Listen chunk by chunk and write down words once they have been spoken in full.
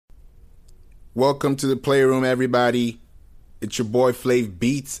Welcome to the Playroom, everybody. It's your boy Flav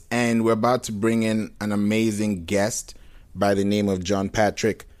Beats, and we're about to bring in an amazing guest by the name of John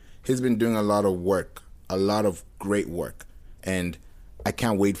Patrick. He's been doing a lot of work, a lot of great work, and I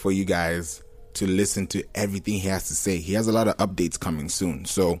can't wait for you guys to listen to everything he has to say. He has a lot of updates coming soon,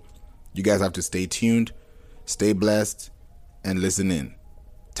 so you guys have to stay tuned, stay blessed, and listen in.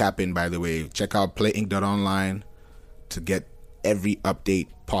 Tap in, by the way. Check out playinc.online to get every update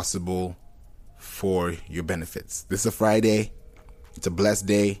possible for your benefits. This is a Friday. It's a blessed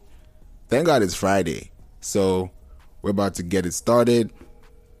day. Thank God it's Friday. So we're about to get it started,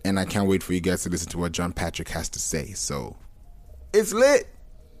 and I can't wait for you guys to listen to what John Patrick has to say. So it's lit.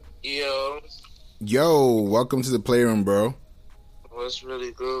 Yo, welcome to the Playroom, bro. Well, it's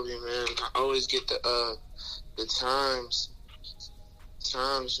really groovy, man. I always get the times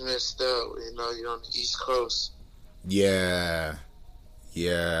messed up. You know, you're on the East Coast. Yeah.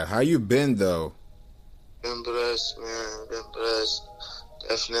 How you been, though? Been blessed, man. Been blessed.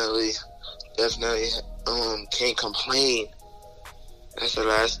 Definitely. Can't complain. That's the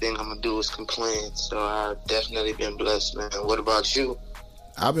last thing I'm gonna do is complain. So I've definitely been blessed, man. What about you?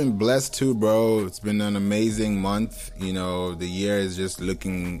 I've been blessed too, bro. It's been an amazing month. You know, the year is just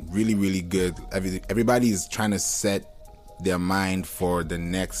looking really, really good. Everybody is trying to set their mind for the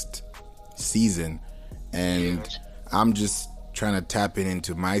next season, and I'm just trying to tap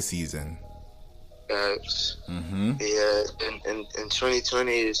into my season. Facts. Yeah, and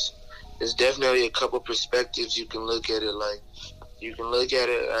 2020 is definitely a couple perspectives you can look at it like. You can look at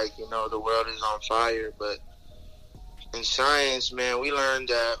it like, you know, the world is on fire, but in science, man, we learned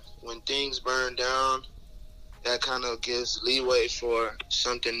that when things burn down, that kind of gives leeway for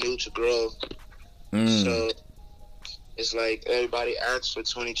something new to grow. So it's like everybody asked for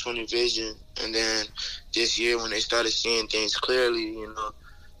 2020 vision, and then this year when they started seeing things clearly, you know,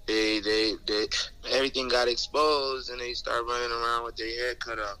 they everything got exposed, and they start running around with their head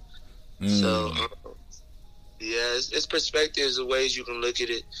cut off. So yeah, it's perspectives, the ways you can look at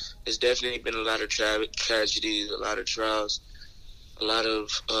it. It's definitely been a lot of tragedies, a lot of trials, a lot of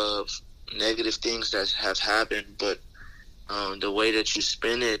negative things that have happened, but the way that you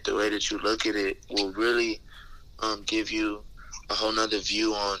spin it, the way that you look at it will really give you a whole nother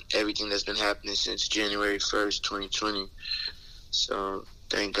view on everything that's been happening since January 1st, 2020. So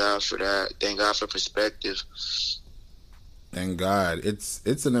thank God for that. Thank God for perspective. Thank God.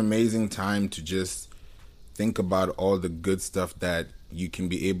 It's an amazing time to just think about all the good stuff that you can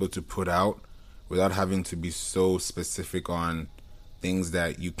be able to put out without having to be so specific on things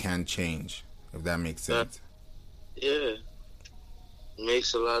that you can change, if that makes sense. Yeah, it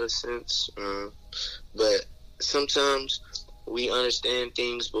makes a lot of sense. But sometimes we understand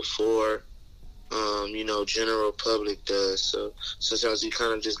things before, you know, general public does. So sometimes you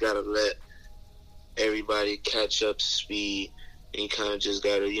kind of just got to let everybody catch up to speed, and you kind of just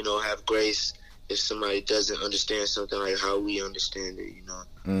got to, you know, have grace if somebody doesn't understand something like how we understand it, you know.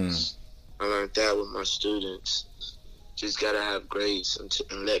 I learned that with my students. Just got to have grace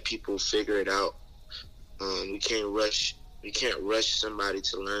and let people figure it out. We can't rush somebody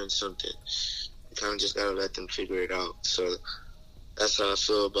to learn something. You kind of just got to let them figure it out. So that's how I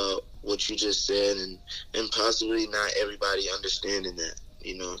feel about what you just said, and possibly not everybody understanding that,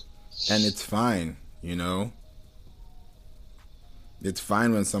 you know. And it's fine, you know. It's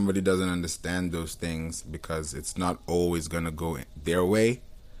fine when somebody doesn't understand those things, because it's not always going to go their way.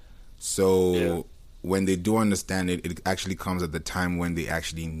 So when they do understand it, it actually comes at the time when they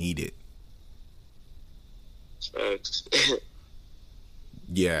actually need it. Facts.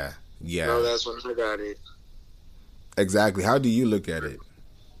 Yeah. No, that's when I got it. Exactly. How do you look at it?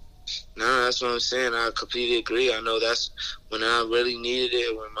 No, that's what I'm saying. I completely agree. I know that's when I really needed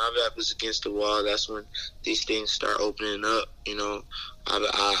it, when my back was against the wall. That's when these things start opening up, you know.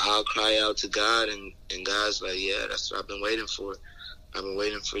 I'll cry out to God, and God's like, yeah, that's what I've been waiting for. I've been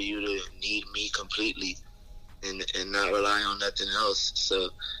waiting for you to need me completely and not rely on nothing else. So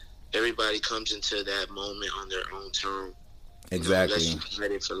everybody comes into that moment on their own term. Exactly. You know, unless you're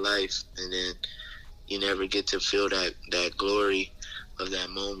ready for life, and then you never get to feel that glory of that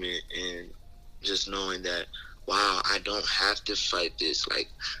moment, and just knowing that, wow, I don't have to fight this. Like,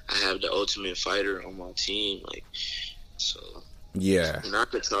 I have the ultimate fighter on my team. Like, so yeah. And I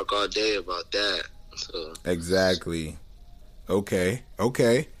could talk all day about that. So exactly. Okay.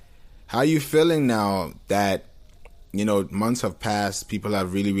 How you feeling now that, you know, months have passed, people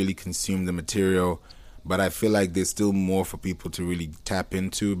have really, really consumed the material, but I feel like there's still more for people to really tap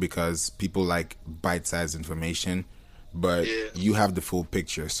into, because people like bite-sized information, but you have the full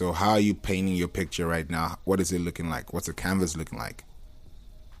picture. So how are you painting your picture right now? What is it looking like? What's the canvas looking like?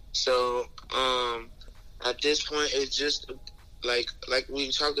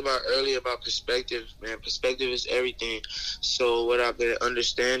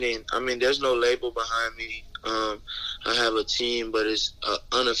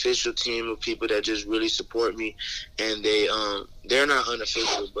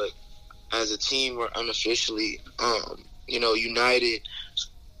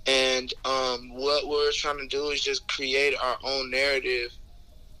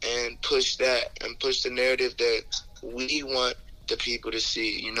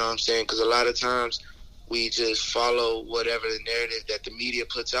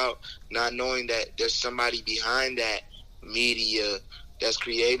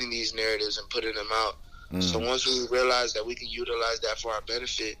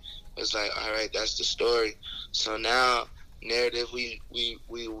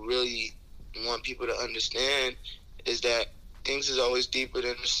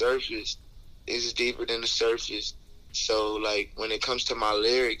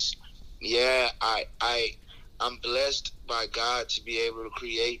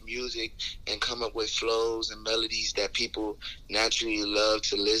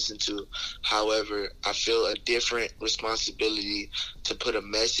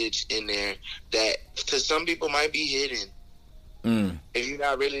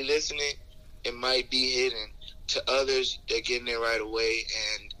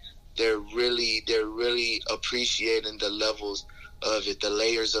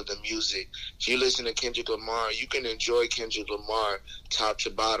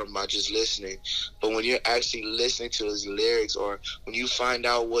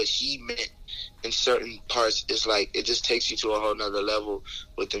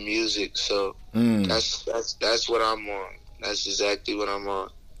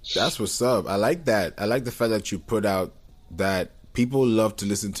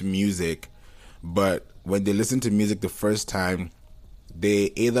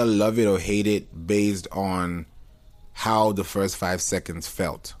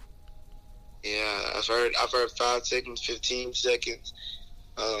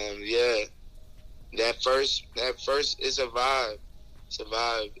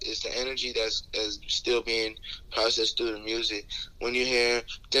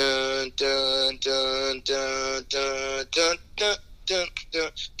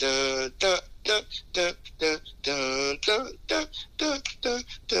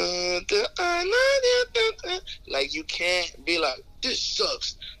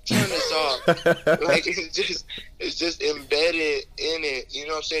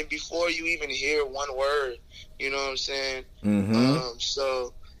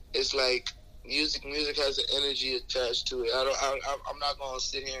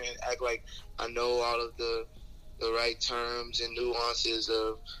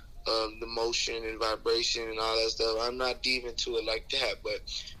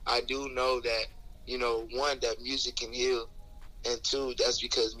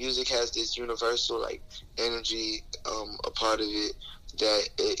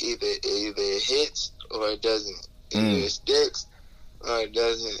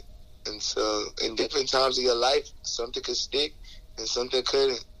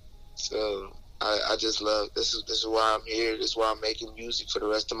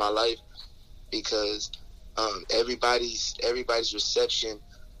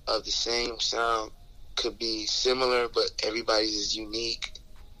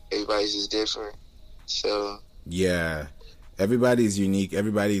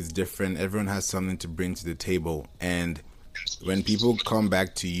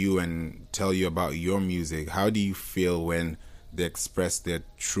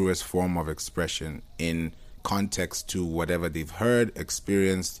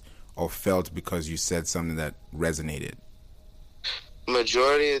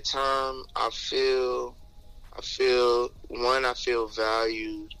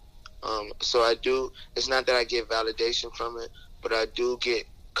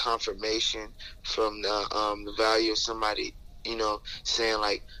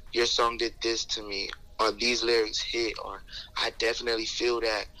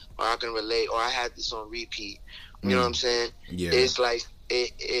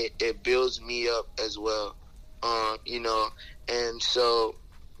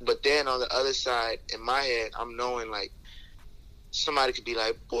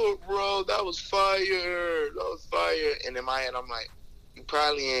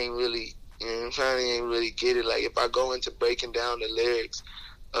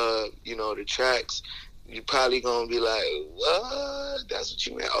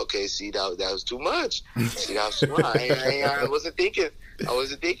 I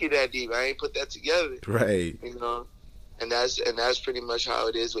wasn't thinking that deep. I ain't put that together. Right. You know, and that's pretty much how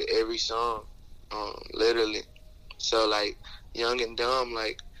it is with every song, literally. So like Young and Dumb,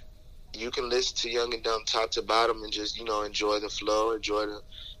 like you can listen to Young and Dumb top to bottom and just enjoy the flow, enjoy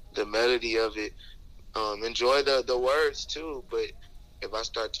the melody of it, enjoy the words too. But if I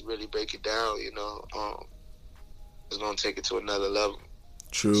start to really break it down, it's gonna take it to another level.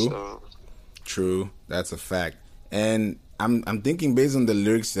 True. So. True. That's a fact. And I'm thinking based on the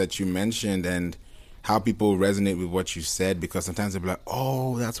lyrics that you mentioned and how people resonate with what you said, because sometimes they'll be like,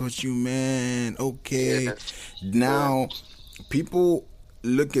 oh, that's what you meant. Okay. Yeah. Now, people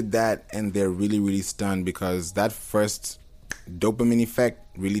look at that and they're really, really stunned because that first dopamine effect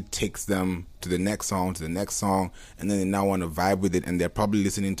really takes them to the next song, and then they now want to vibe with it, and they're probably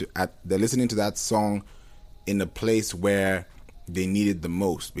listening to that song in a place where they need it the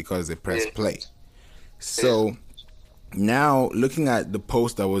most because they press play. So now looking at the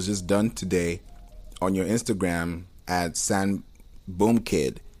post that was just done today on your Instagram at San Boom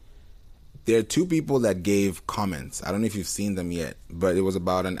Kid, there are two people that gave comments. I don't know if you've seen them yet, but it was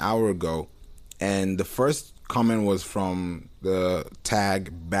about an hour ago. And the first comment was from the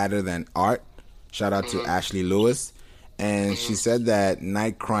tag Better Than Art. Shout out to Ashley Lewis. And she said that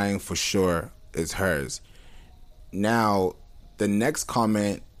Night Crying for sure is hers. Now, the next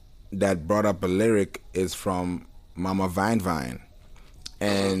comment that brought up a lyric is from Mama Vine Vine.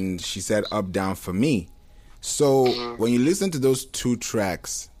 And she said Up Down for me. So when you listen to those two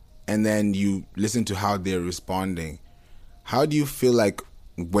tracks and then you listen to how they're responding, how do you feel like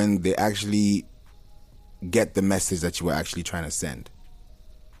when they actually get the message that you were actually trying to send?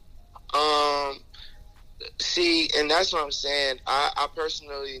 See, and that's what I'm saying. I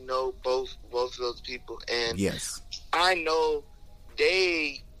personally know both of those people, and yes, I know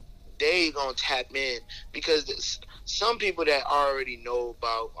they gonna tap in because some people that already know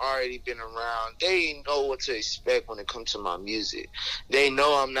about, already been around, they know what to expect when it comes to my music. They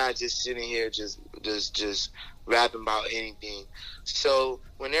know I'm not just sitting here just rapping about anything. So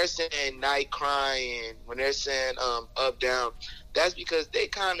when they're saying Night Crying, when they're saying Up Down, that's because they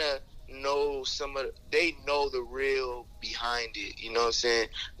kind of know they know the real behind it. You know what I'm saying?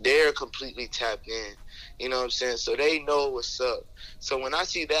 They're completely tapped in. You know what I'm saying? So they know what's up. So when I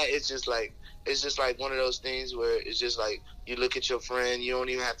see that, it's just like one of those things where it's just like you look at your friend, you don't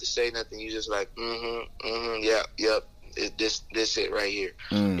even have to say nothing. You just like, yep, this it right here.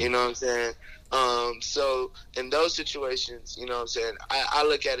 You know what I'm saying? So in those situations, you know what I'm saying, I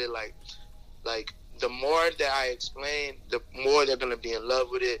look at it like the more that I explain, the more they're going to be in love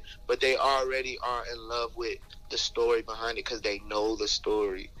with it, but they already are in love with the story behind it because they know the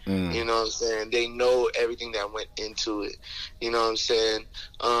story. You know what I'm saying? They know everything that went into it. You know what I'm saying?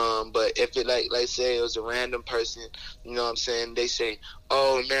 But if it like say it was a random person, you know what I'm saying, they say,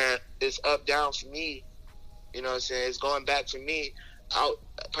 oh man, it's up down for me. You know what I'm saying? It's going back for me.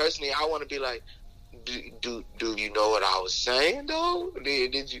 Personally, I want to be like, do you know what I was saying though?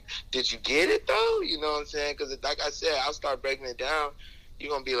 Did you get it though? You know what I'm saying? Because like I said, I'll start breaking it down. You're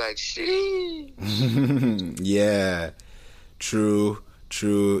gonna be like, shit. Yeah, true.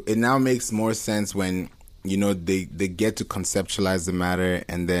 It now makes more sense when they get to conceptualize the matter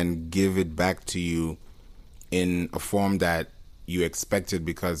and then give it back to you in a form that you expected,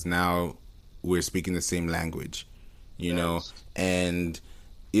 because now we're speaking the same language, you know. And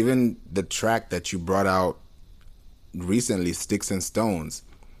even the track that you brought out recently, Sticks and Stones,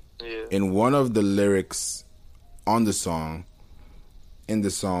 in one of the lyrics in the song,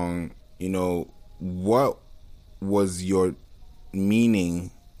 what was your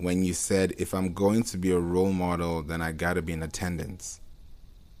meaning when you said, if I'm going to be a role model, then I gotta be in attendance?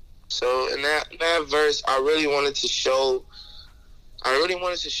 So in that verse, I really wanted to show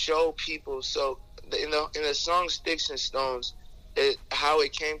people. So in the song Sticks and Stones, how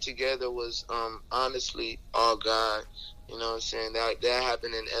it came together was honestly all God. You know what I'm saying? That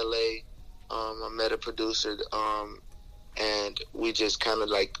happened in LA. I met a producer, and we just kind of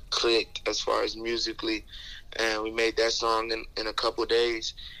like clicked as far as musically, and we made that song in a couple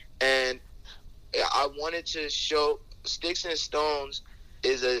days. And I wanted to show Sticks and Stones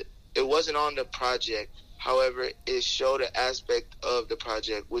it wasn't on the project. However, it showed an aspect of the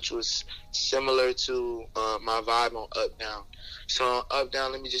project which was similar to my vibe on Up Down. So on Up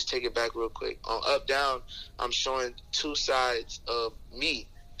Down, let me just take it back real quick. On Up Down, I'm showing two sides of me.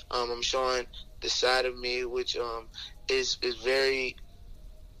 I'm showing the side of me which is very,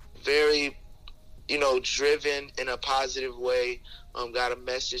 very, driven in a positive way. Got a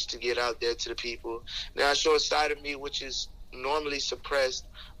message to get out there to the people. Now I show a side of me which is normally suppressed,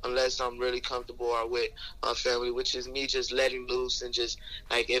 unless I'm really comfortable or with my family, which is me just letting loose and just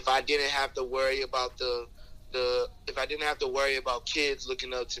like if I didn't have to worry about if I didn't have to worry about kids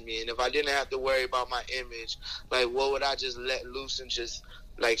looking up to me, and if I didn't have to worry about my image, like what would I just let loose and just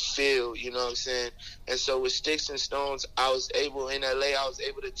like feel, you know what I'm saying? And so with Sticks and Stones, I was able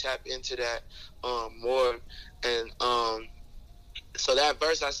to tap into that more. And so that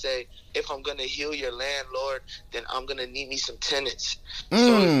verse, I say, if I'm gonna heal your land, Lord, then I'm gonna need me some tenants.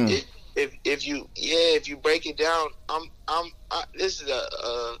 So if you break it down, this is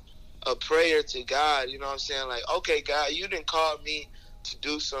a prayer to God. You know what I'm saying? Like, okay, God, you didn't call me to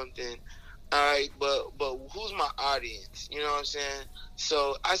do something. All right, but who's my audience? You know what I'm saying?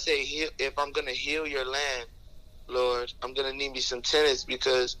 So I say, if I'm gonna heal your land, Lord, I'm gonna need me some tenants,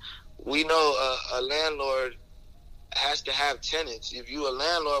 because we know a landlord has to have tenants. If you a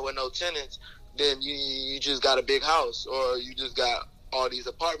landlord with no tenants, then you just got a big house, or you just got all these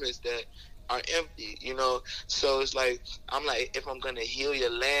apartments that are empty, you know? So it's like, I'm like, if I'm going to heal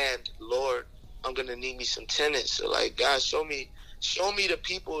your land, Lord, I'm going to need me some tenants. So like, God, show me the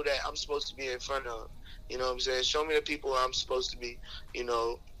people that I'm supposed to be in front of. You know what I'm saying? Show me the people I'm supposed to be, you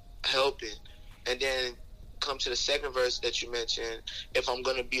know, helping. And then come to the second verse that you mentioned. If I'm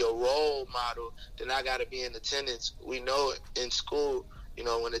going to be a role model, then I got to be in attendance. We know in school, you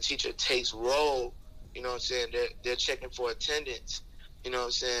know, when the teacher takes roll, you know what I'm saying, they're checking for attendance. You know what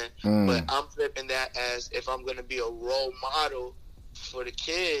I'm saying? But I'm flipping that as, if I'm going to be a role model for the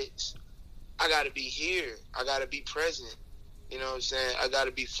kids, I got to be here. I got to be present. You know what I'm saying? I got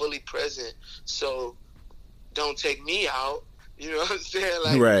to be fully present. So don't take me out. You know what I'm saying?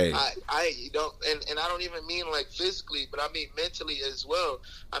 Like, right. I don't, and I don't even mean like physically, but I mean mentally as well.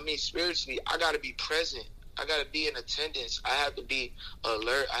 I mean spiritually. I got to be present. I got to be in attendance. I have to be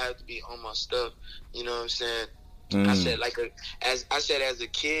alert. I have to be on my stuff. You know what I'm saying? I said, as a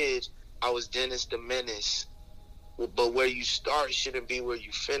kid, I was Dennis the Menace, but where you start shouldn't be where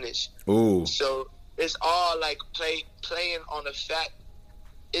you finish. Ooh. So it's all like playing on the fact.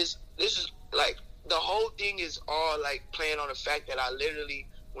 This is like, the whole thing is all like playing on the fact that I literally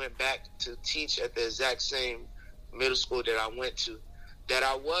went back to teach at the exact same middle school that I went to, that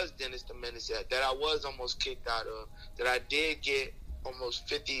I was Dennis the Menace at, that I was almost kicked out of, that I did get almost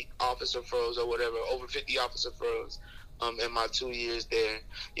 50 officer furloughs or whatever, over 50 officer furloughs in my 2 years there.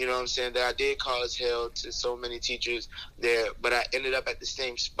 You know what I'm saying? That I did cause hell to so many teachers there, but I ended up at the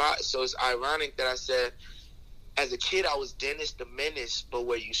same spot. So it's ironic that I said, as a kid, I was Dennis the Menace, but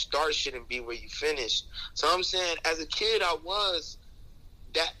where you start shouldn't be where you finish. So I'm saying, as a kid, I was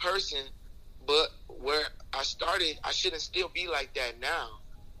that person, but where I started, I shouldn't still be like that now.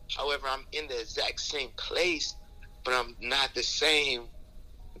 However, I'm in the exact same place, but I'm not the same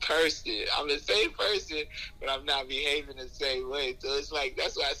person. I'm the same person, but I'm not behaving the same way. So it's like,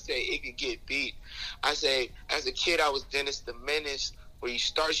 that's why I say it could get deep. I say, as a kid, I was Dennis the Menace. Where you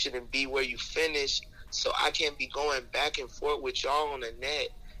start shouldn't be where you finish. So I can't be going back and forth with y'all on the net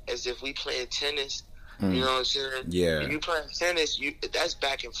as if we playing tennis. You know what I'm saying? Yeah. If you playing tennis, that's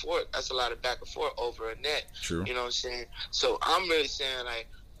back and forth. That's a lot of back and forth over a net. True. You know what I'm saying? So I'm really saying, like,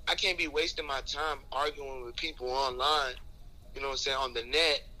 I can't be wasting my time arguing with people online, you know what I'm saying, on the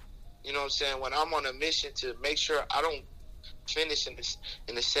net. You know what I'm saying? When I'm on a mission to make sure I don't finish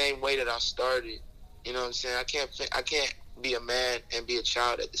in the same way that I started. You know what I'm saying? I can't be a man and be a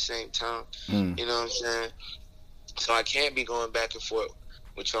child at the same time. You know what I'm saying? So I can't be going back and forth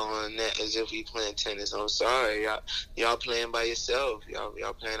with y'all on the net as if we playing tennis. I'm sorry, y'all playing by yourself.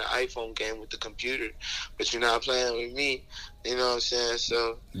 Y'all playing an iPhone game with the computer, but you're not playing with me. You know what I'm saying?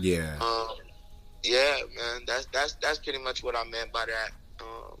 So yeah, man, that's pretty much what I meant by that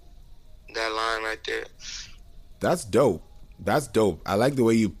that line right there. That's dope. That's dope. I like the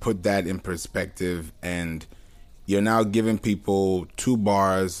way you put that in perspective, and you're now giving people 2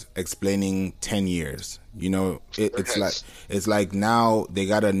 bars explaining 10 years. You know, it's like now they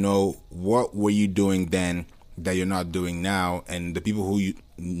gotta know what were you doing then that you're not doing now, and the people who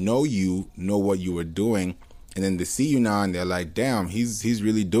know what you were doing, and then they see you now and they're like, damn, he's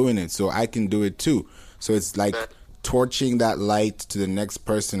really doing it, so I can do it too. So it's like torching that light to the next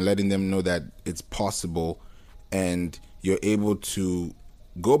person, letting them know that it's possible, and you're able to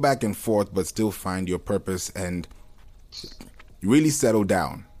go back and forth but still find your purpose and really settle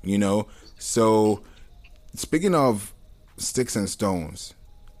down, you know? So speaking of Sticks and Stones,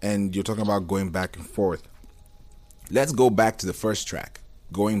 and you're talking about going back and forth, let's go back to the first track,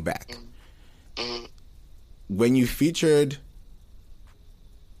 Going Back. When you featured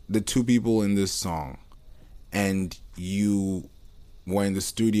the 2 people in this song, and you were in the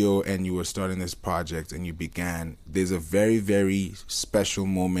studio and you were starting this project and you began, there's a very, very special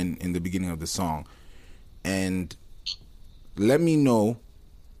moment in the beginning of the song. And let me know,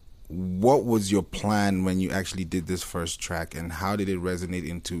 what was your plan when you actually did this first track, and how did it resonate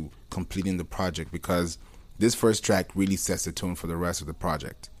into completing the project? Because this first track really sets the tone for the rest of the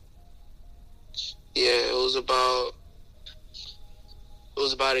project. Yeah, it was about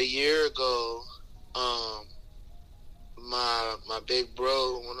a year ago. My big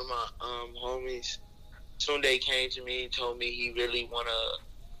bro, one of my homies, Tunde, came to me, told me he really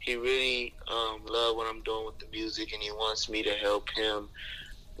love what I'm doing with the music, and he wants me to help him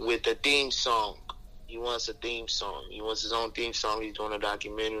with a theme song. He wants a theme song. He wants his own theme song. He's doing a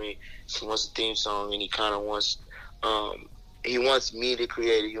documentary. He wants a theme song, and he kind of wants he wants me to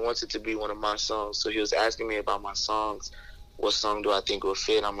create it. He wants it to be one of my songs. So he was asking me about my songs. What song do I think will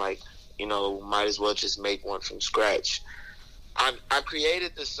fit? I'm like, might as well just make one from scratch. I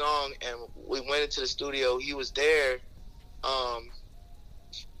created the song, and we went into the studio. He was there,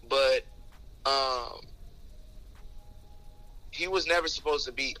 but he was never supposed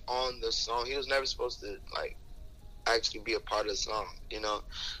to be on the song. He was never supposed to actually be a part of the song,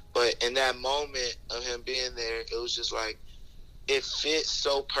 But in that moment of him being there, it was just like it fit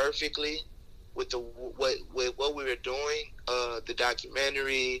so perfectly with what we were doing, the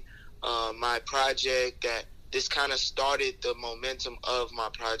documentary, my project, that this kind of started the momentum of my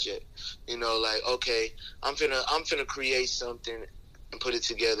project. Okay, I'm finna create something and put it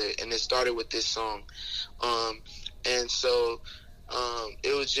together, and it started with this song. And so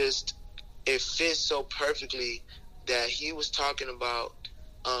it was just, it fit so perfectly that he was talking about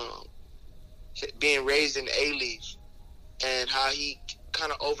being raised in A-Leaf and how he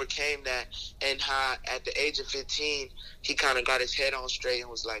kind of overcame that, and how at the age of 15 he kind of got his head on straight and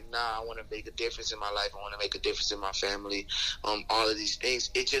was like, nah, I want to make a difference in my life. I want to make a difference in my family. All of these things.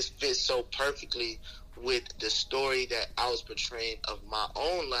 It just fits so perfectly with the story that I was portraying of my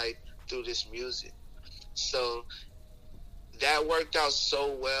own life through this music. So that worked out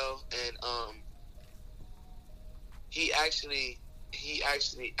so well, and he actually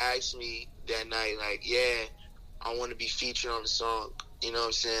asked me that night, like, yeah, I want to be featured on the song. You know what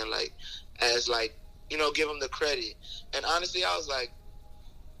I'm saying? Give him the credit. And honestly, I was like,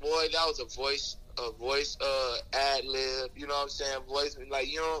 boy, that was a voice ad lib. You know what I'm saying? Voice,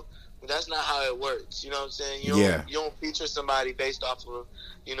 that's not how it works. You know what I'm saying? You don't feature somebody based off of,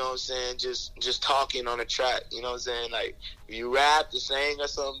 you know what I'm saying, just talking on a track. You know what I'm saying? Like, if you rap or sing or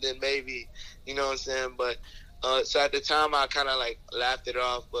something, then maybe, you know what I'm saying? But so at the time, I kind of laughed it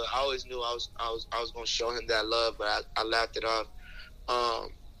off. But I always knew I was gonna show him that love. But I laughed it off. A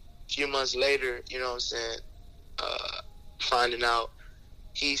few months later, you know what I'm saying, finding out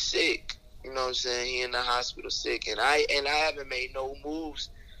he's sick. You know what I'm saying? He in the hospital sick, and I haven't made no moves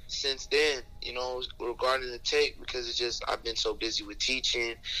since then, regarding the tape, because it's just, I've been so busy with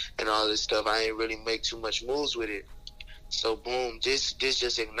teaching and all this stuff, I ain't really make too much moves with it. So boom, this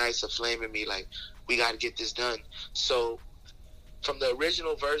just ignites a flame in me, like, we got to get this done. So from the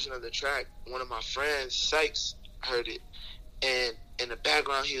original version of the track, one of my friends, Sykes, heard it, and in the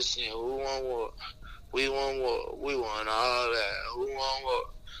background he was saying, "Who want war? We want war. We want all that. Who want war?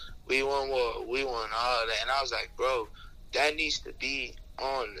 We want war. We want all that." And I was like, bro, that needs to be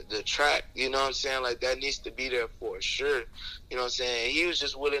on the track. You know what I'm saying? Like, that needs to be there for sure. You know what I'm saying? He was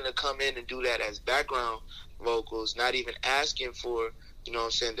just willing to come in and do that as background vocals, not even asking for, you know what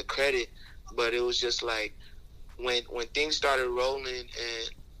I'm saying, the credit. But it was just like, when things started rolling,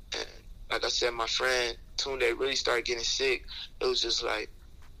 and like I said, my friend Tunde really started getting sick, it was just like,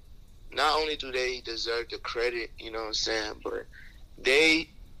 not only do they deserve the credit, you know what I'm saying, but they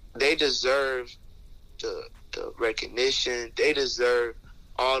deserve the recognition. They deserve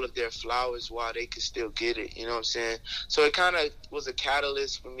all of their flowers while they could still get it, you know what I'm saying? So it kind of was a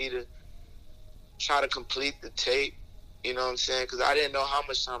catalyst for me to try to complete the tape, you know what I'm saying? Because I didn't know how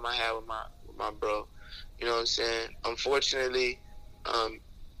much time I had with my bro, you know what I'm saying? Unfortunately,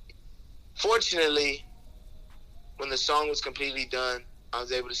 fortunately, when the song was completely done, I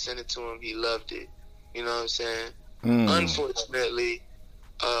was able to send it to him. He loved it, you know what I'm saying? Unfortunately,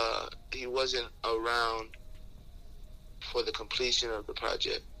 he wasn't around for the completion of the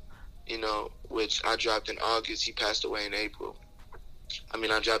project, which I dropped in August. He passed away in April.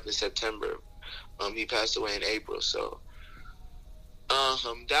 I dropped in September. He passed away in April. So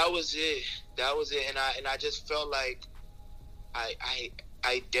that was it. And I just felt like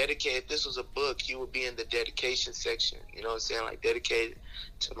I dedicated. If this was a book, he would be in the dedication section. You know what I'm saying? Like, dedicated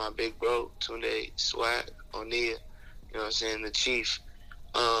to my big bro, Tunde Swag O'Neal. You know what I'm saying? The chief.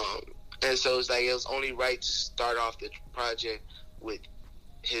 And so it's like, it was only right to start off the project with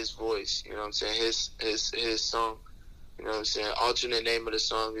his voice. You know what I'm saying? His song. You know what I'm saying? Alternate name of the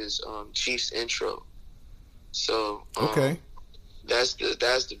song is Chief's Intro. So okay, that's the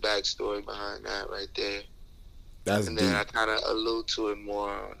backstory behind that right there. that's And deep. then I kind of allude to it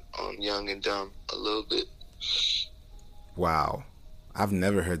more on Young and Dumb a little bit. Wow, I've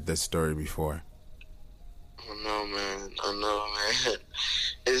never heard this story before. I know, man.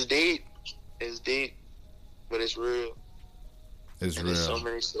 It's deep. It's deep, but it's real. It's and real. There's so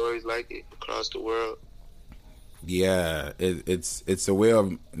many stories like it across the world. Yeah, it's a way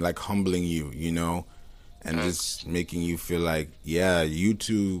of like humbling you, you know, and just making you feel like, yeah, you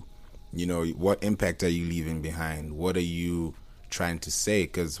too, you know, what impact are you leaving behind? What are you trying to say?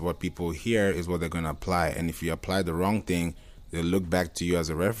 Because what people hear is what they're going to apply, and if you apply the wrong thing, they'll look back to you as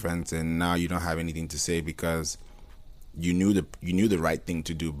a reference, and now you don't have anything to say because you knew the right thing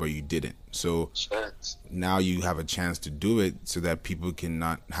to do, but you didn't. So now you have a chance to do it so that people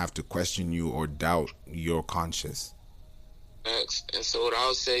cannot have to question you or doubt your conscience. And so what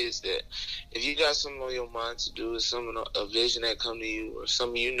I'll say is that if you got something on your mind to do, a vision that come to you, or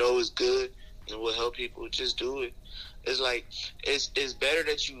something you know is good and will help people, just do it. It's like it's better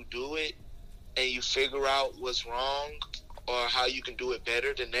that you do it and you figure out what's wrong or how you can do it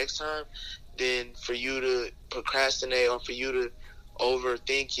better the next time, than for you to procrastinate or for you to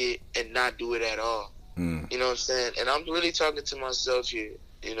overthink it and not do it at all. You know what I'm saying? And I'm really talking to myself here,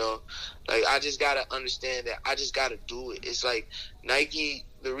 you know? Like, I just got to understand that I just got to do it. It's like Nike,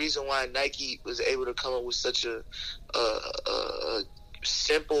 the reason why Nike was able to come up with such a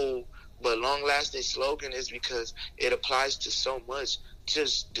simple but long-lasting slogan is because it applies to so much.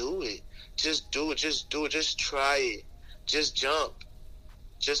 Just do it. Just do it. Just do it. Just try it. Just jump.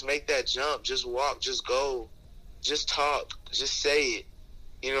 Just make that jump. Just walk. Just go. Just talk. Just say it.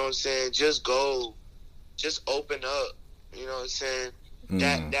 You know what I'm saying? Just go. Just open up. You know what I'm saying?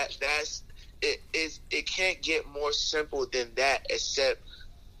 That's it. It can't get more simple than that. Except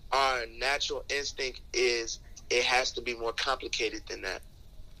our natural instinct is it has to be more complicated than that.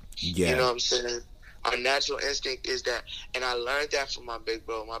 Yeah. You know what I'm saying? Our natural instinct is that, and I learned that from my big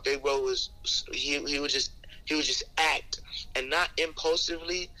bro. My big bro he would just act, and not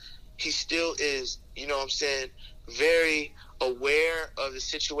impulsively. He still is, you know what I'm saying, very aware of the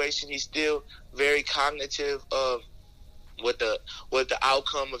situation. He's still very cognitive of what the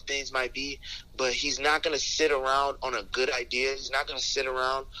outcome of things might be, but he's not going to sit around on a good idea. He's not going to sit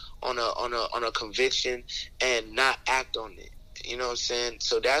around on a conviction and not act on it. You know what I'm saying?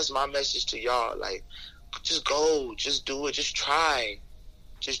 So that's my message to y'all. Like, just go, just do it, just try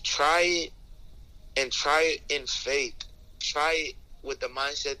it, and try it in faith. Try it with the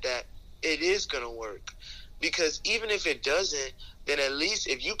mindset that it is going to work. Because even if it doesn't, then at least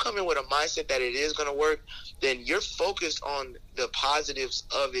if you come in with a mindset that it is going to work, then you're focused on the positives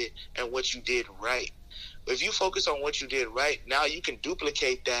of it and what you did right. But if you focus on what you did right, now you can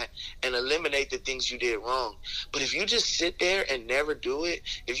duplicate that and eliminate the things you did wrong. But if you just sit there and never do it,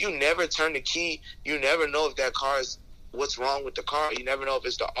 if you never turn the key, you never know if that car is what's wrong with the car. You never know if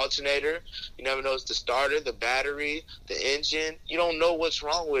it's the alternator. You never know if it's the starter, the battery, the engine. You don't know what's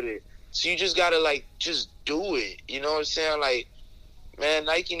wrong with it. So you just got to, like, just do it. You know what I'm saying? Like, man,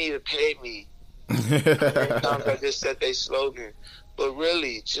 Nike need to pay me. Sometimes I just said their slogan. But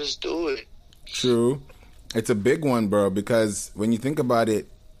really, just do it. True. It's a big one, bro, because when you think about it,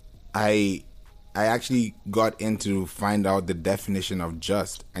 I actually got into find out the definition of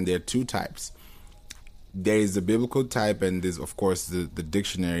just, and there are two types. There is the biblical type, and there's, of course, the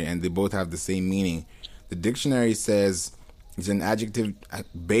dictionary, and they both have the same meaning. The dictionary says it's an adjective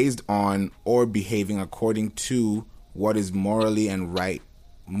based on or behaving according to what is morally right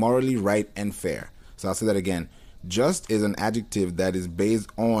and fair. So I'll say that again. Just is an adjective that is based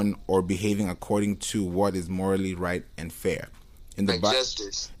on or behaving according to what is morally right and fair. In the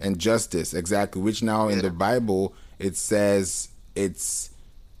justice. And justice, exactly. Which now in the Bible, it says it's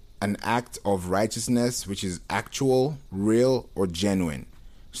an act of righteousness, which is actual, real, or genuine.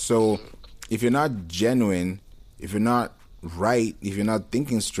 So if you're not genuine, if you're not right, if you're not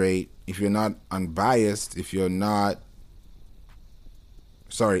thinking straight, if you're not unbiased, if you're not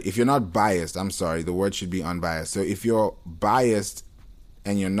biased, I'm sorry, the word should be unbiased. So if you're biased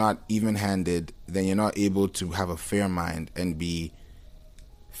and you're not even-handed, then you're not able to have a fair mind and be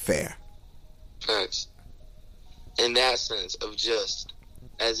fair. Facts. In that sense of just,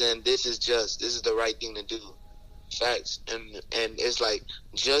 as in this is the right thing to do. Facts. And it's like,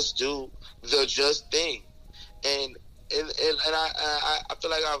 just do the just thing. And I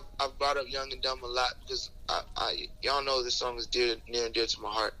feel like I've brought up Young and Dumb a lot because y'all know this song is near and dear to my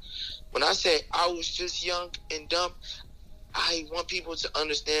heart. When I say I was just young and dumb, I want people to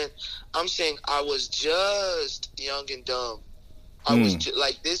understand. I'm saying I was just young and dumb. I was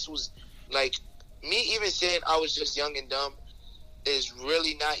this was like me even saying I was just young and dumb is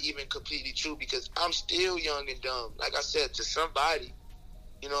really not even completely true, because I'm still young and dumb. Like I said, to somebody,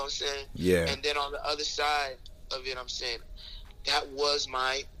 you know what I'm saying? Yeah. And then on the other side of it, I'm saying that was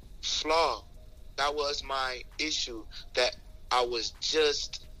my flaw. That was my issue. That I was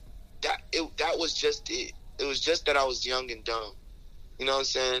just that was just it. It was just that I was young and dumb. You know what I'm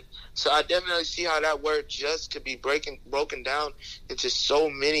saying? So I definitely see how that word just could be broken down into so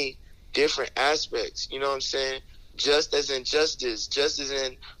many different aspects. You know what I'm saying? Just as in justice, just as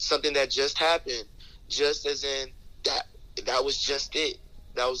in something that just happened, just as in that was just it.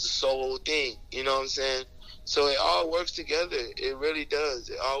 That was the sole thing. You know what I'm saying? So it all works together. It really does.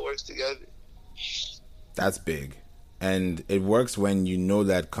 It all works together. That's big. And it works when you know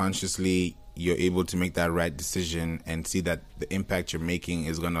that consciously you're able to make that right decision and see that the impact you're making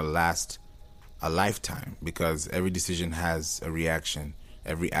is going to last a lifetime, because every decision has a reaction.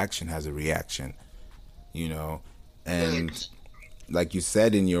 Every action has a reaction, you know. And like you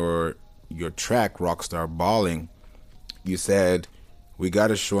said in your track, Rockstar Balling, you said, we got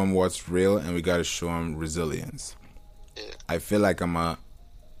to show them what's real and we got to show them resilience. Yeah. I feel like I'm a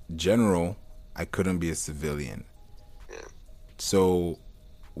general. I couldn't be a civilian. Yeah. So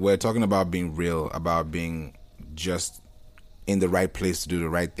we're talking about being real, about being just in the right place to do the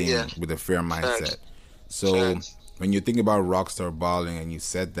right thing with a fair mindset. So when you think about Rockstar Balling and you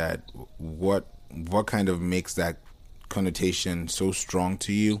said that, what kind of makes that connotation so strong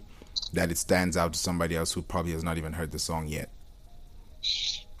to you that it stands out to somebody else who probably has not even heard the song yet?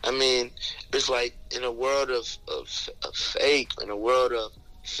 I mean, it's like in a world of fake, in a world of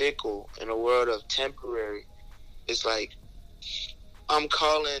fickle, in a world of temporary, it's like I'm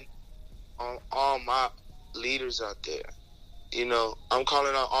calling on all my leaders out there. You know, I'm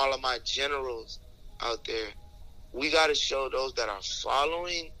calling on all of my generals out there. We got to show those that are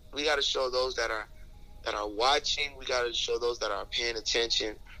following. We got to show those that are watching. We got to show those that are paying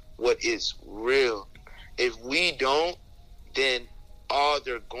attention what is real. If we don't, then all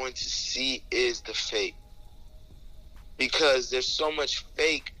they're going to see is the fake. Because there's so much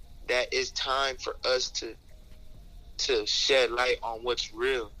fake that it's time for us to shed light on what's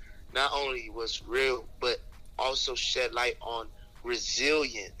real. Not only what's real, but also shed light on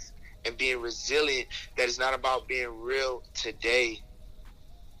resilience. And being resilient, that is not about being real today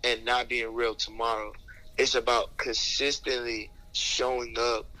and not being real tomorrow. It's about consistently showing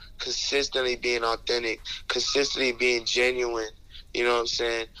up, consistently being authentic, consistently being genuine. You know what I'm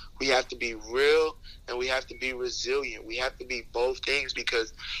saying? We have to be real and we have to be resilient. We have to be both things,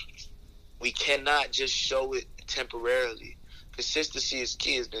 because we cannot just show it temporarily. Consistency is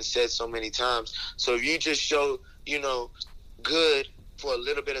key, has been said so many times. So if you just show, good for a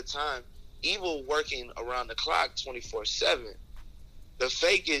little bit of time, evil working around the clock 24/7, the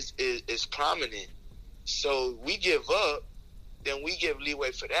fake is prominent. So we give up, then we give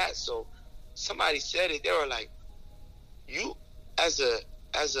leeway for that. So somebody said it, they were like, you as the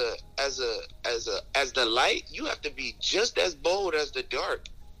light, you have to be just as bold as the dark,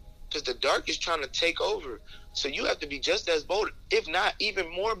 because the dark is trying to take over. So you have to be just as bold, if not even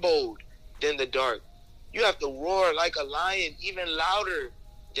more bold than the dark. You have to roar like a lion, even louder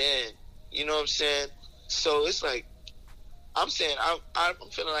than, you know what I'm saying? So it's like, I'm saying, I'm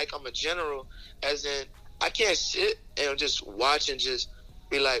feeling like I'm a general, as in, I can't sit and just watch and just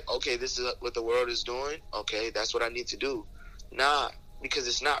be like, okay, this is what the world is doing. Okay, that's what I need to do. Nah, because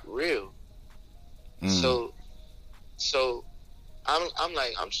it's not real. So I'm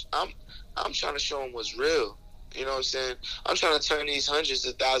like, I'm trying to show them what's real. You know what I'm saying? I'm trying to turn these hundreds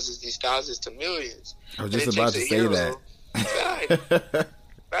of thousands, these thousands to millions. I was just about to say that.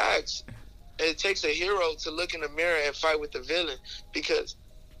 Facts. It takes a hero to look in the mirror and fight with the villain, because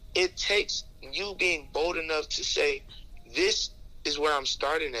it takes you being bold enough to say, this is where I'm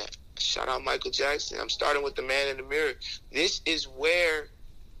starting at. Shout out Michael Jackson. I'm starting with the man in the mirror. This is where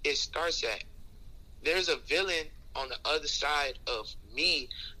it starts at. There's a villain on the other side of me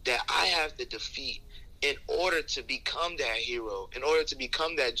that I have to defeat in order to become that hero, in order to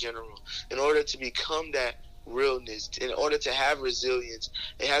become that general, in order to become that realness, in order to have resilience.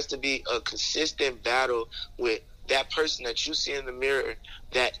 It has to be a consistent battle with that person that you see in the mirror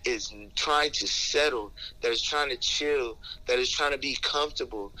that is trying to settle, that is trying to chill, that is trying to be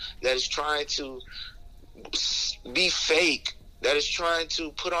comfortable, that is trying to be fake, that is trying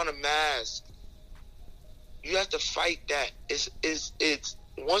to put on a mask. You have to fight that. It's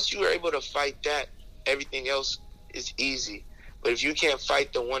once you are able to fight that, everything else is easy. But if you can't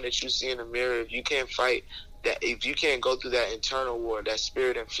fight the one that you see in the mirror, if you can't fight that if you can't go through that internal war, that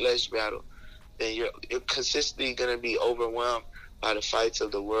spirit and flesh battle, then you're consistently gonna be overwhelmed by the fights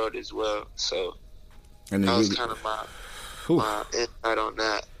of the world as well. So And that was really, kind of my insight on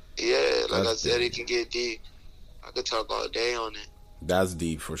that. Yeah, like I said, it can get deep. I could talk all day on it. That's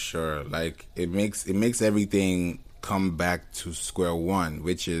deep for sure. Like it makes everything come back to square one,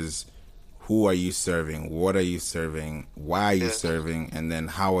 which is who are you serving? What are you serving? Why are you serving? And then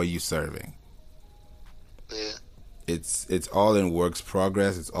how are you serving? Yeah. It's all in works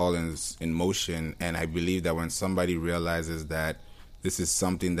progress. It's all in motion. And I believe that when somebody realizes that this is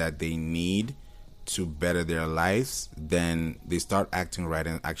something that they need to better their lives, then they start acting right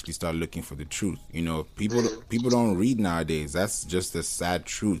and actually start looking for the truth. You know, people don't read nowadays. That's just the sad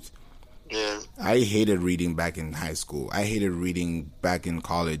truth. Yeah. I hated reading back in high school. I hated reading back in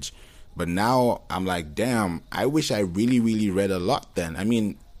college. But now I'm like, damn, I wish I really, really read a lot then. I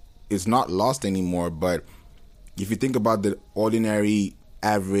mean, it's not lost anymore, but if you think about the ordinary,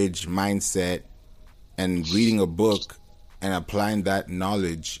 average mindset and reading a book and applying that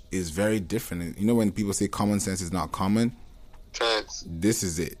knowledge is very different. You know, when people say common sense is not common, Facts. this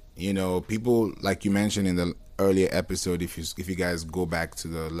is it. You know, people, like you mentioned in the earlier episode, if you guys go back to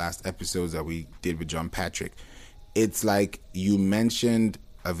the last episodes that we did with John Patrick, it's like you mentioned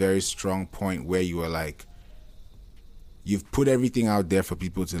a very strong point where you were like, you've put everything out there for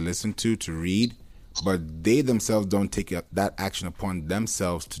people to listen to read, but they themselves don't take that action upon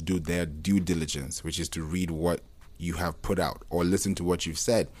themselves to do their due diligence, which is to read what you have put out or listen to what you've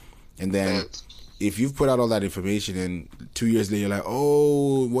said. And then if you've put out all that information and 2 years later you're like,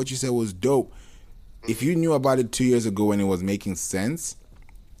 oh, what you said was dope. If you knew about it 2 years ago when it was making sense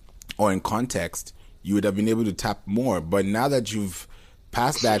or in context, you would have been able to tap more. But now that you've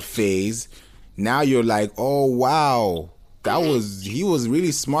passed that phase, now you're like, oh, wow, he was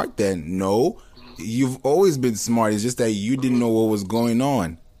really smart then. No, you've always been smart. It's just that you didn't know what was going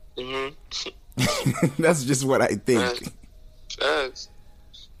on. That's just what I think. Facts.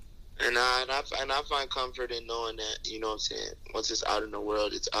 And I find comfort in knowing that, you know what I'm saying, once it's out in the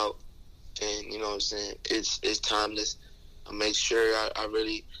world, it's out. And, you know what I'm saying, it's timeless. I make sure I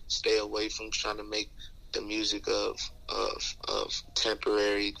really stay away from trying to make the music of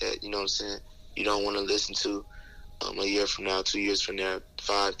temporary that, you know what I'm saying, you don't want to listen to a year from now, 2 years from now,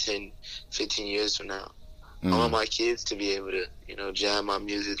 5, 10, 15 years from now. I want my kids to be able to, you know, jam my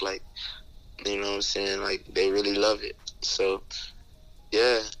music like, you know what I'm saying, like they really love it. So,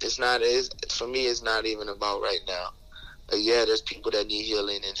 yeah, for me, it's not even about right now. Yeah, there's people that need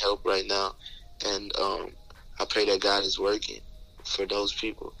healing and help right now. And I pray that God is working for those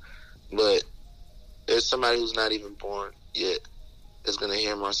people. But there's somebody who's not even born yet that's going to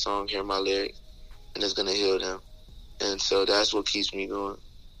hear my song, hear my lyrics, and it's going to heal them. And so that's what keeps me going.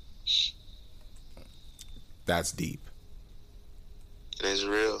 That's deep. And it's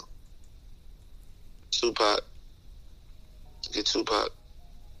real. Tupac. Get Tupac.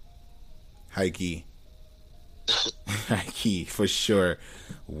 High key. High key, for sure.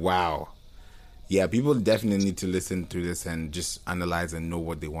 Wow. Yeah, people definitely need to listen to this and just analyze and know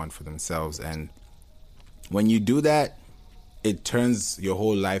what they want for themselves. And when you do that, it turns your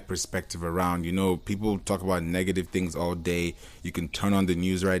whole life perspective around. You know, people talk about negative things all day. You can turn on the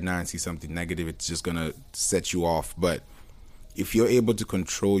news right now and see something negative. It's just going to set you off. But if you're able to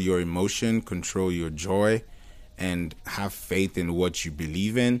control your emotion, control your joy, and have faith in what you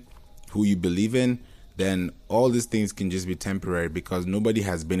believe in, who you believe in, then all these things can just be temporary, because nobody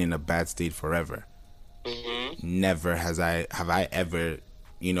has been in a bad state forever. Never have I ever,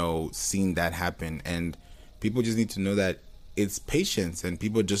 you know, seen that happen. And people just need to know that it's patience, and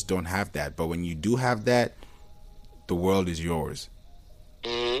people just don't have that. But when you do have that, the world is yours.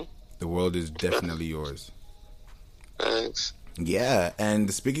 The world is definitely yours. Thanks. Yeah,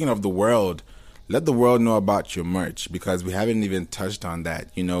 and speaking of the world, let the world know about your merch, because we haven't even touched on that.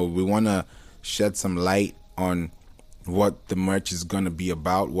 You know, we want to shed some light on what the merch is going to be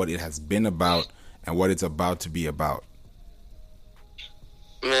about, what it has been about, and what it's about to be about.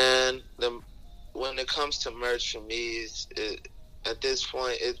 Man, when it comes to merch for me, at this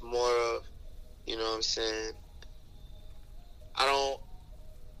point, it's more of, you know what I'm saying, I don't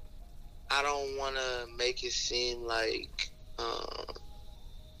want to make it seem like,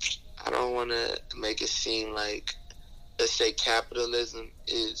 let's say capitalism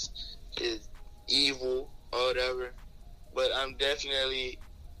is evil or whatever, but I'm definitely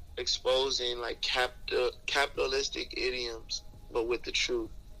exposing like capitalistic idioms, but with the truth.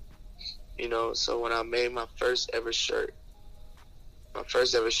 You know, so when I made my first ever shirt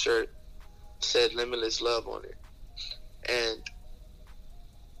said Limitless Love on it. And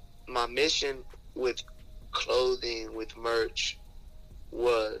my mission with clothing, with merch,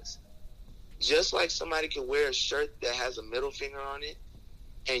 was just like somebody can wear a shirt that has a middle finger on it,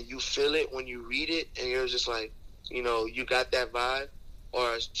 and you feel it when you read it, and you're just like, you know, you got that vibe.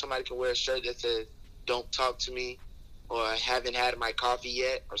 Or somebody can wear a shirt that says, "Don't talk to me," or "I haven't had my coffee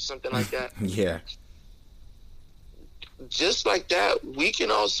yet," or something like that. Yeah. Just like that, we can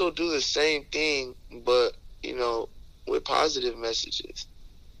also do the same thing, but, you know, with positive messages.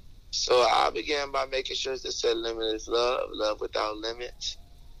 So I began by making shirts that said "Limitless love, love without limits."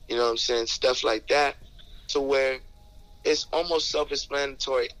 You know what I'm saying? Stuff like that, to where it's almost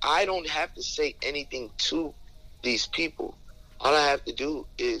self-explanatory. I don't have to say anything to these people. All I have to do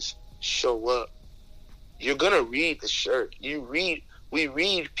is show up. You're gonna read the shirt. We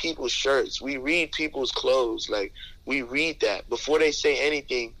read people's shirts. We read people's clothes. Like, we read that before they say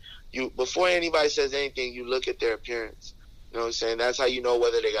anything. Before anybody says anything, you look at their appearance. You know what I'm saying? That's how you know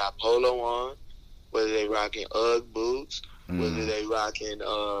whether they got polo on, whether they rocking UGG boots, whether they rocking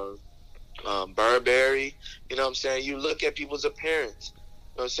Burberry. You know what I'm saying? You look at people's appearance. You know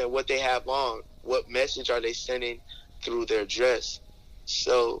what I'm saying? What they have on. What message are they sending through their dress?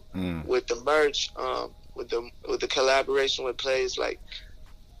 So with the merch, with the collaboration with Plays,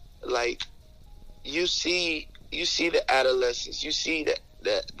 like you see the adolescence, you see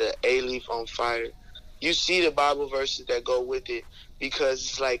the A-Leaf on fire, you see the Bible verses that go with it, because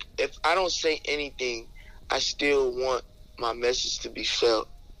it's like, if I don't say anything, I still want my message to be felt.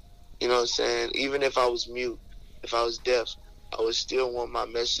 You know what I'm saying? Even if I was mute, if I was deaf, I would still want my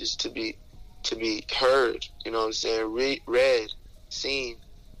message to be heard. You know what I'm saying? Read, seen.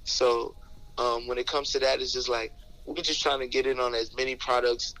 So when it comes to that, it's just like, we're just trying to get in on as many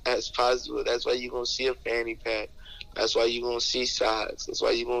products as possible. That's why you're going to see a fanny pack. That's why you're going to see socks. That's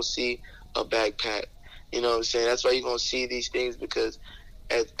why you're going to see a backpack. You know what I'm saying? That's why you're going to see these things, because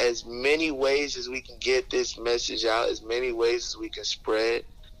as many ways as we can get this message out, as many ways as we can spread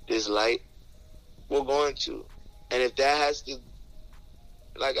this light, we're going to. And if that has to,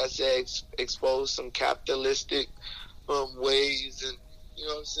 like I said, expose some capitalistic ways, and, you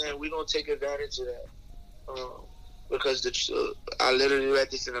know what I'm saying, we're going to take advantage of that. Because I literally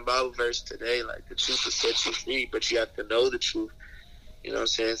read this in the Bible verse today, like, the truth will set you free, but you have to know the truth. You know what I'm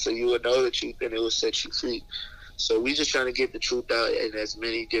saying? So you will know the truth, and it will set you free. So we just trying to get the truth out in as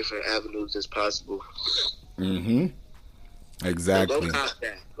many different avenues as possible. Exactly. So go cop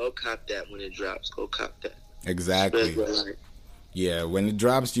that. Go cop that when it drops. Go cop that. Exactly. Yeah, when it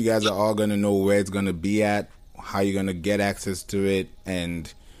drops, you guys are all going to know where it's going to be at, how you're going to get access to it,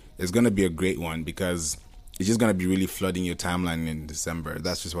 and it's going to be a great one, because it's just going to be really flooding your timeline in December.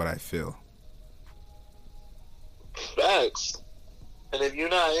 That's just what I feel. Facts. And if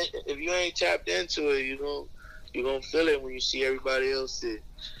you ain't tapped into it, you're gonna feel it when you see everybody else there.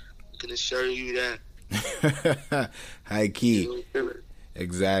 I can assure you that. High key.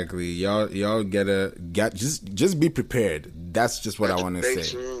 Exactly. Y'all just be prepared. That's just what I want to say.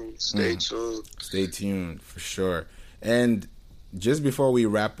 Stay tuned. Stay tuned for sure. And just before we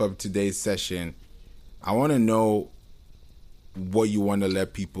wrap up today's session, I want to know what you want to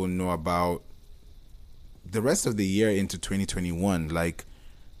let people know about the rest of the year into 2021. Like,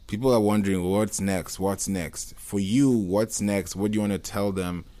 people are wondering, what's next? For you, what's next? What do you want to tell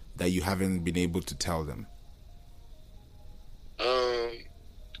them that you haven't been able to tell them?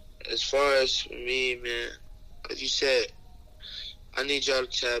 As far as for me, man, as you said, I need y'all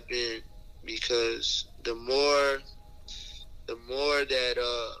to tap in, because the more that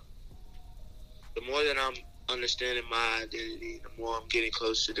I'm understanding my identity, the more I'm getting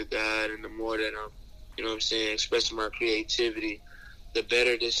closer to God, and the more that I'm, you know what I'm saying, expressing my creativity, the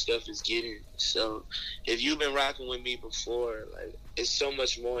better this stuff is getting. So if you've been rocking with me before, like, it's so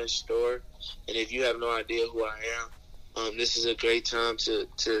much more in store. And if you have no idea who I am, this is a great time to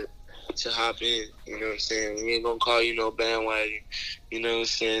hop in. You know what I'm saying? We ain't gonna call you no bandwagon. You know what I'm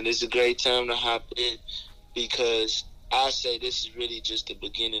saying? This is a great time to hop in, because I say this is really just the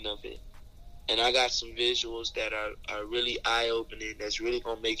beginning of it. And I got some visuals that are really eye-opening, that's really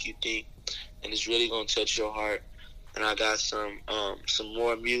gonna make you think, and it's really gonna touch your heart. And I got some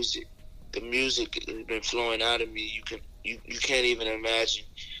more music. The music has been flowing out of me. You can't even imagine.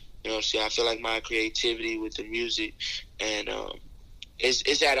 You know what I'm saying? I feel like my creativity with the music, and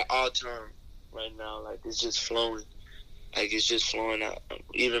it's at an all-time right now. Like, it's just flowing. Like, it's just flowing out.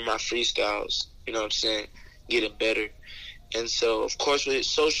 Even my freestyles, you know what I'm saying, getting better. And so, of course, with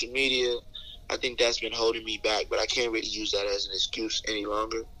social media, I think that's been holding me back, but I can't really use that as an excuse any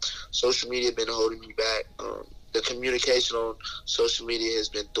longer. Social media been holding me back. The communication on social media has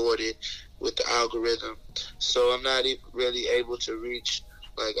been thwarted with the algorithm. So I'm not really able to reach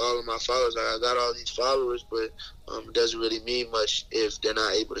like all of my followers. Like I got all these followers, but it doesn't really mean much if they're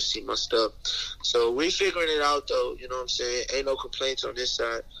not able to see my stuff. So we figuring it out, though. You know what I'm saying? Ain't no complaints on this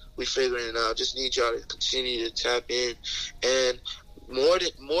side. We figuring it out. Just need y'all to continue to tap in, and more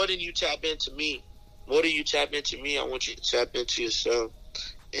than you tap into me, I want you to tap into yourself.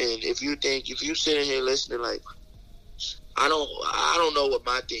 And if you sitting here listening, like I don't know what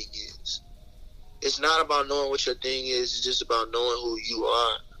my thing is. It's not about knowing what your thing is. It's just about knowing who you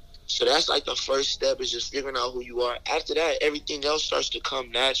are. So that's like the first step, is just figuring out who you are. After that, everything else starts to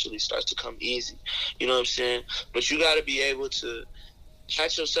come naturally, starts to come easy. You know what I'm saying? But you got to be able to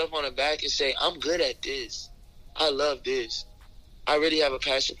pat yourself on the back and say, I'm good at this. I love this. I really have a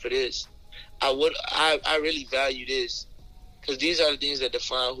passion for this. I really value this. Because these are the things that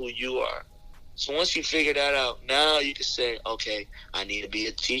define who you are. So once you figure that out, now you can say, okay, I need to be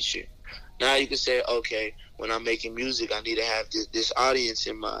a teacher. Now you can say, okay, when I'm making music, I need to have this audience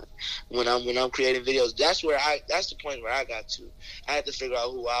in mind. When I'm creating videos, that's the point where I got to. I had to figure out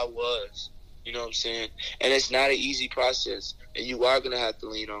who I was. You know what I'm saying? And it's not an easy process. And you are gonna have to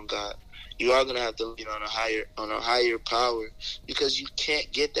lean on God. You are gonna have to lean on a higher power, because you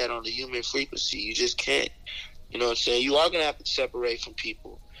can't get that on the human frequency. You just can't. You know what I'm saying? You are gonna have to separate from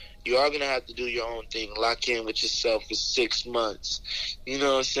people. You are going to have to do your own thing, lock in with yourself for 6 months. You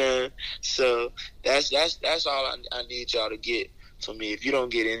know what I'm saying? So that's all I need y'all to get from me. If you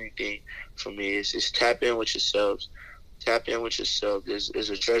don't get anything from me, it's tap in with yourselves. Tap in with yourself. There's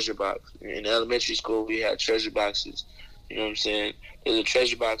a treasure box. In elementary school, we had treasure boxes. You know what I'm saying? There's a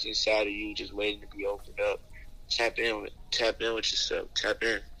treasure box inside of you just waiting to be opened up. Tap in with yourself. Tap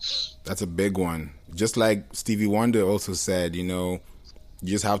in. That's a big one. Just like Stevie Wonder also said, you know, you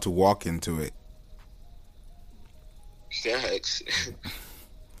just have to walk into it. Thanks.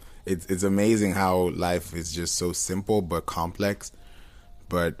 It's amazing how life is just so simple but complex.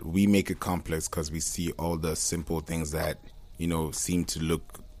 But we make it complex because we see all the simple things that, you know, seem to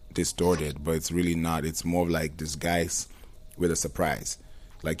look distorted. But it's really not. It's more like disguise with a surprise.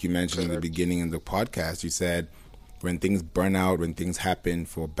 Like you mentioned in the beginning of the podcast, you said when things burn out, when things happen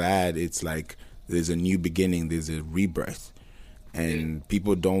for bad, it's like there's a new beginning, there's a rebirth. And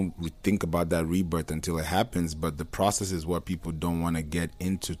people don't think about that rebirth until it happens, but the process is what people don't want to get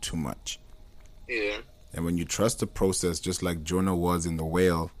into too much. Yeah. And when you trust the process, just like Jonah was in the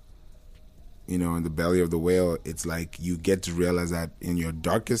whale, you know, in the belly of the whale, it's like you get to realize that in your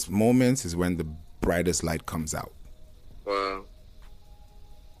darkest moments is when the brightest light comes out. Wow.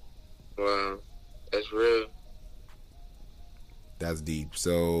 That's real. That's deep.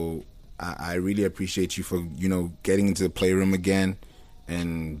 So I really appreciate you for, you know, getting into the playroom again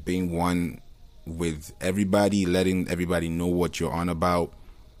and being one with everybody, letting everybody know what you're on about.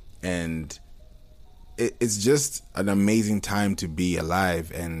 And it's just an amazing time to be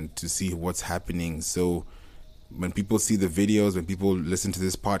alive and to see what's happening. So when people see the videos, when people listen to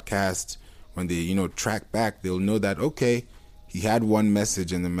this podcast, when they, you know, track back, they'll know that, okay, he had one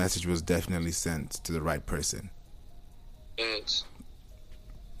message and the message was definitely sent to the right person. Thanks.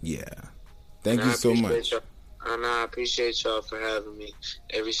 Yeah. Thank you so much. And I appreciate y'all for having me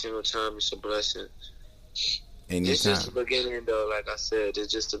every single time. It's a blessing. Anytime. It's just the beginning, though. Like I said,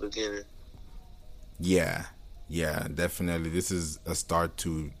 it's just the beginning. Yeah, definitely. This is a start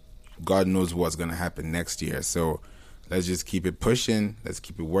to God knows what's going to happen next year. So let's just keep it pushing. Let's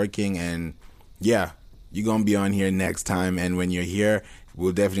keep it working. And yeah, you're going to be on here next time. And when you're here,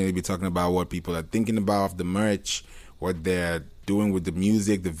 we'll definitely be talking about what people are thinking about, the merch, what they're doing with the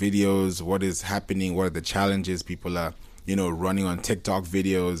music, the videos, what is happening, what are the challenges people are, you know, running on TikTok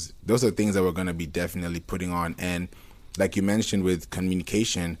videos. Those are things that we're going to be definitely putting on. And like you mentioned with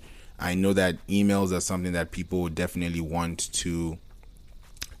communication, I know that emails are something that people would definitely want to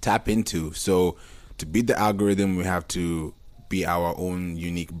tap into. So to beat the algorithm, we have to be our own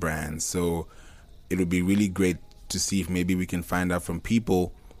unique brand. So it would be really great to see if maybe we can find out from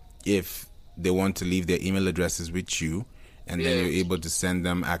people if they want to leave their email addresses with you, and then you're able to send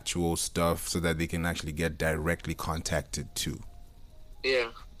them actual stuff so that they can actually get directly contacted too. Yeah,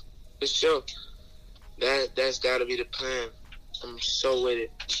 for sure. That's got to be the plan. I'm so with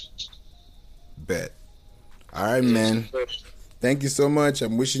it. Bet. All right, man. Thank you so much.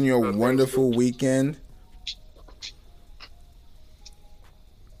 I'm wishing you a wonderful weekend.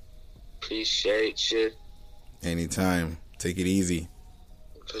 Appreciate you. Anytime. Take it easy.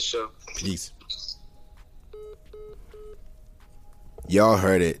 For sure. Peace. Y'all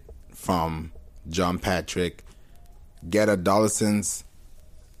heard it from John Patrick. Get Adolescents,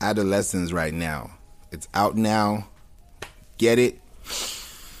 Adolescents right now. It's out now. Get it.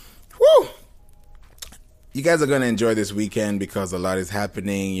 Woo! you guys are going to enjoy this weekend because a lot is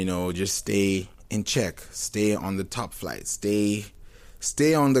happening. You know, just stay in check. Stay on the top flight. Stay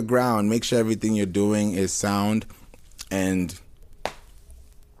on the ground. Make sure everything you're doing is sound. And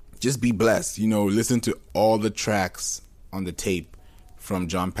just be blessed. You know, listen to all the tracks on the tape from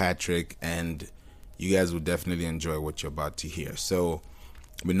John Patrick. And you guys will definitely enjoy what you're about to hear. So,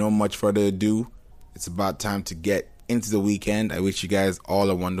 with no much further ado, it's about time to get into the weekend. I wish you guys all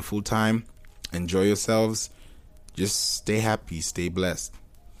a wonderful time. Enjoy yourselves. Just stay happy. Stay blessed.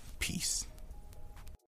 Peace.